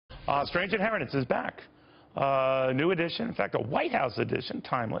Strange Inheritance is back. New edition, in fact, a White House edition,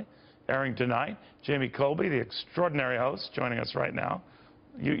 timely, airing tonight. Jamie Colby, the extraordinary host, joining us right now.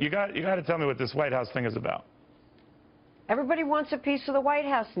 You got to tell me what this White House thing is about. Everybody wants a piece of the White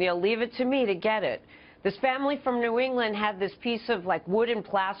House, Neil. Leave it to me to get it. This family from New England had this piece of like wood and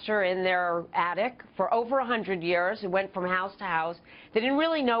plaster in their attic for over 100 years. It went from house to house. They didn't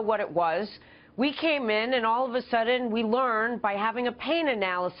really know what it was. We came in and all of a sudden we learned by having a paint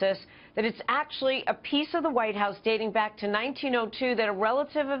analysis that it's actually a piece of the White House dating back to 1902 that a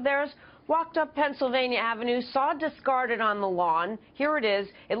relative of theirs walked up Pennsylvania Avenue, saw discarded on the lawn. Here it is.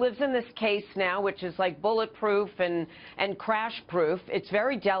 It lives in this case now, which is like bulletproof and crash proof. It's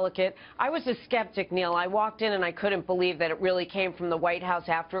very delicate. I was a skeptic, Neil. I walked in and I couldn't believe that it really came from the White House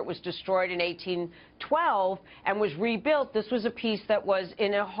after it was destroyed in 1812 and was rebuilt. This was a piece that was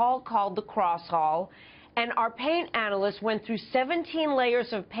in a hall called the Cross Hall. And our paint analyst went through 17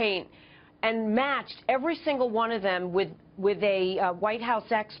 layers of paint and matched every single one of them with a White House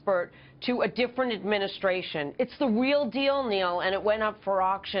expert to a different administration. It's the real deal, Neil, and it went up for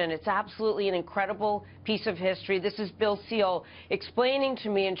auction. It's absolutely an incredible piece of history. This is Bill Seal explaining to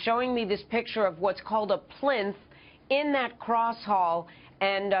me and showing me this picture of what's called a plinth in that cross hall.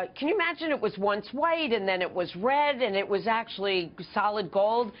 And can you imagine, it was once white and then it was red and it was actually solid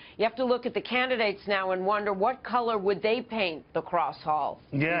gold? You have to look at the candidates now and wonder what color would they paint the cross hall.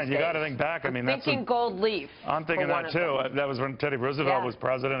 Yeah, you got to think back. I mean, I'm thinking gold leaf. I'm thinking that too. That was when Teddy Roosevelt was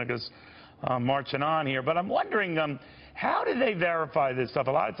president, I guess, marching on here. But I'm wondering, how do they verify this stuff?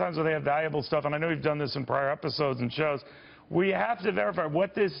 A lot of times when they have valuable stuff, and I know you've done this in prior episodes and shows, we have to verify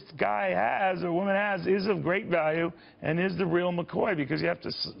what this guy has or woman has is of great value and is the real McCoy, because you have to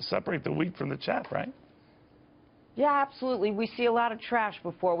separate the wheat from the chaff, right? Yeah, absolutely. We see a lot of trash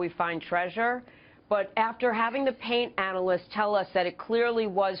before we find treasure. But after having the paint analyst tell us that it clearly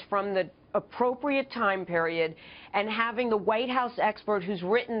was from the appropriate time period, and having the White House expert who's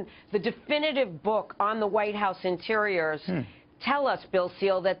written the definitive book on the White House interiors tell us, Bill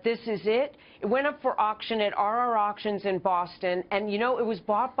Seal, that this is it. It went up for auction at RR Auctions in Boston, and, you know, it was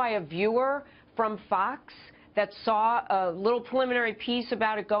bought by a viewer from Fox that saw a little preliminary piece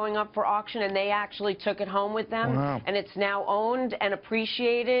about it going up for auction, and they actually took it home with them. Wow. And it's now owned and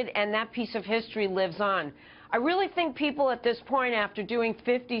appreciated, and that piece of history lives on. I really think people at this point, after doing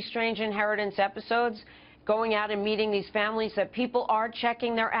 50 Strange Inheritance episodes, going out and meeting these families, that people are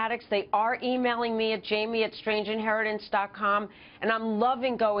checking their attics. They are emailing me at jamie@strangeinheritance.com, and I'm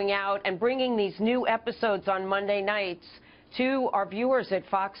loving going out and bringing these new episodes on Monday nights to our viewers at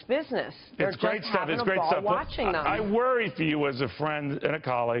Fox Business. They're it's great stuff. It's great stuff. Watching them. I worry for you as a friend and a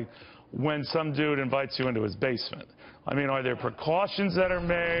colleague when some dude invites you into his basement. I mean, are there precautions that are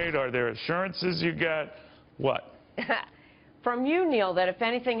made? Are there assurances you get? What? From you, Neil, that if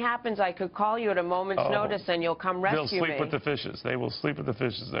anything happens, I could call you at a moment's notice and you'll come rescue me. They'll sleep with the fishes. They will sleep with the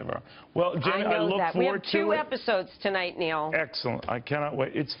fishes. They were. Well, Jamie, I look forward to it. We have 2 episodes tonight, Neil. Excellent. I cannot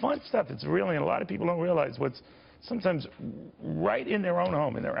wait. It's fun stuff. It's really, and a lot of people don't realize what's sometimes right in their own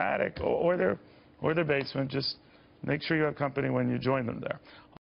home, in their attic or their basement. Just make sure you have company when you join them there.